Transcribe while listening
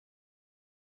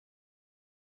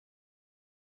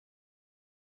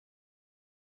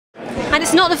And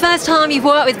it's not the first time you've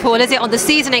worked with Paul, is it, on The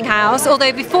Seasoning House?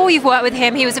 Although before you've worked with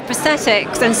him, he was a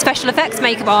prosthetics and special effects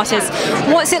makeup artist.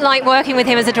 What's it like working with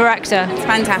him as a director? It's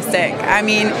fantastic. I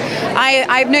mean,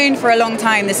 I've known for a long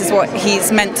time this is what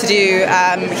he's meant to do.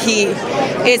 He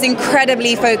is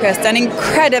incredibly focused and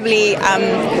incredibly,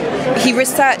 he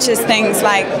researches things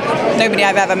like nobody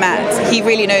I've ever met. He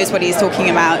really knows what he's talking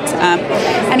about.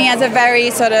 And he has a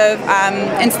very sort of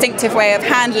instinctive way of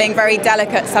handling very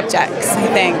delicate subjects, I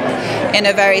think, in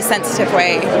a very sensitive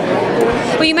way.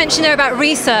 Well, you mentioned there about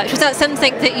research. Was that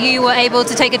something that you were able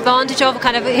to take advantage of,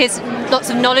 kind of his lots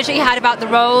of knowledge that he had about the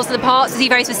roles and the parts? Was he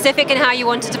very specific in how you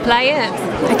wanted to play it?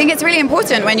 I think it's really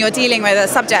important when you're dealing with a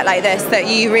subject like this that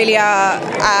you really are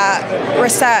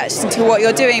researched into what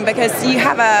you're doing, because you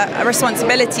have a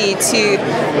responsibility to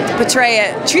portray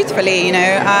it truthfully, you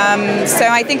know. So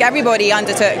I think everybody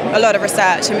undertook a lot of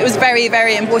research, and it was very,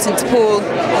 very important to Paul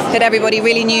that everybody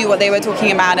really knew what they were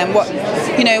talking about and what,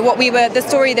 you know, the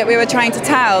story that we were trying to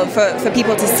tell for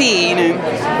people to see, you know.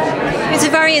 It's a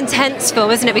very intense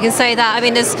film, isn't it? We can say that. I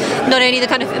mean, there's not only the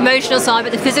kind of emotional side,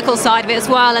 but the physical side of it as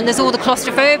well, and there's all the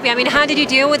claustrophobia. I mean, how did you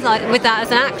deal with that as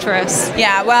an actress?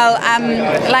 Yeah, well,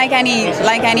 like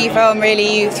any film,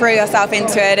 really, you throw yourself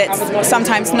into it. It's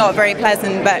sometimes not very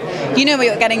pleasant, but you know what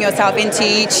you're getting yourself into.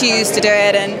 You choose to do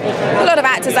it, and a lot of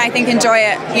actors, I think, enjoy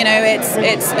it. You know, it's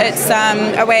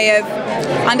a way of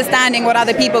understanding what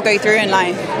other people go through in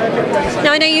life.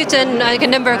 Now, I know you've done like a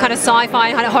number of kind of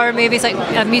sci-fi kind of horror movies, like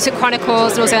Mutant,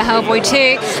 Chronicles, and also Hellboy 2.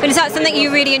 And is that something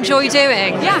you really enjoy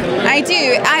doing? Yeah, I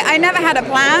do. I never had a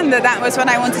plan that was what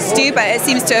I wanted to do, but it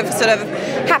seems to have sort of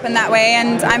happened that way,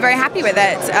 and I'm very happy with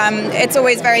it. It's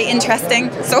always very interesting.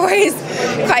 It's always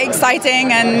quite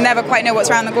exciting, and never quite know what's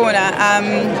around the corner.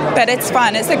 But it's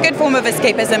fun. It's a good form of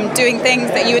escapism, doing things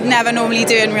that you would never normally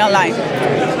do in real life.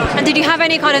 And did you have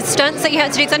any kind of stunts that you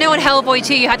had to do? Because I know on Hellboy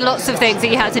 2 you had lots of things that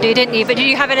you had to do, didn't you? But did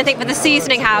you have anything for The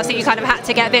Seasoning House that you kind of had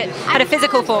to get a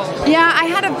physical for? Yeah, I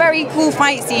had a very cool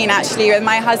fight scene actually with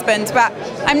my husband, but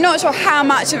I'm not sure how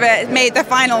much of it made the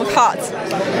final cut.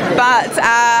 But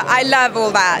I love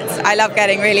all that. I love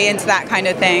getting really into that kind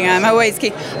of thing.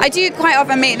 I do quite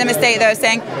often make the mistake though of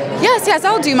saying, yes,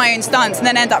 I'll do my own stunts, and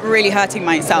then end up really hurting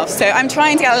myself. So I'm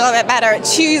trying to get a little bit better at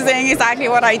choosing exactly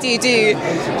what I do.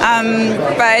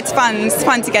 But it's fun. It's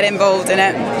fun to get involved in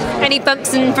it. Any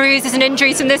bumps and bruises and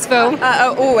injuries from this film?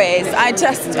 Always. I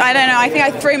don't know. I think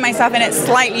I throw myself in it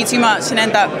slightly too much and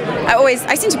end up.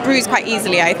 I seem to bruise quite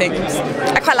easily, I think.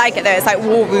 I quite like it though. It's like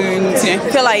war wounds. You know,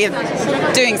 feel like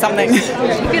you're doing something. You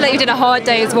feel like you did a hard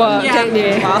day's work, don't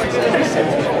you? Well,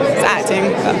 it's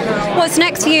acting. What's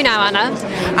next for you now, Anna?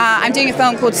 I'm doing a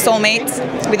film called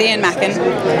Soulmate with Ian Mackin,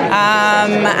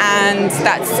 and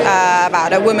that's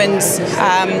about a woman's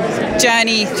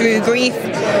journey through grief.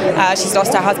 She's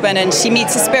lost her husband, and she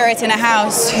meets a spirit in a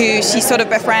house who she sort of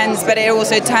befriends, but it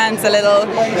also turns a little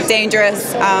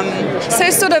dangerous. So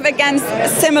sort of against a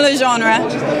similar genre,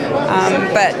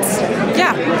 but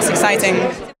yeah, it's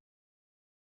exciting.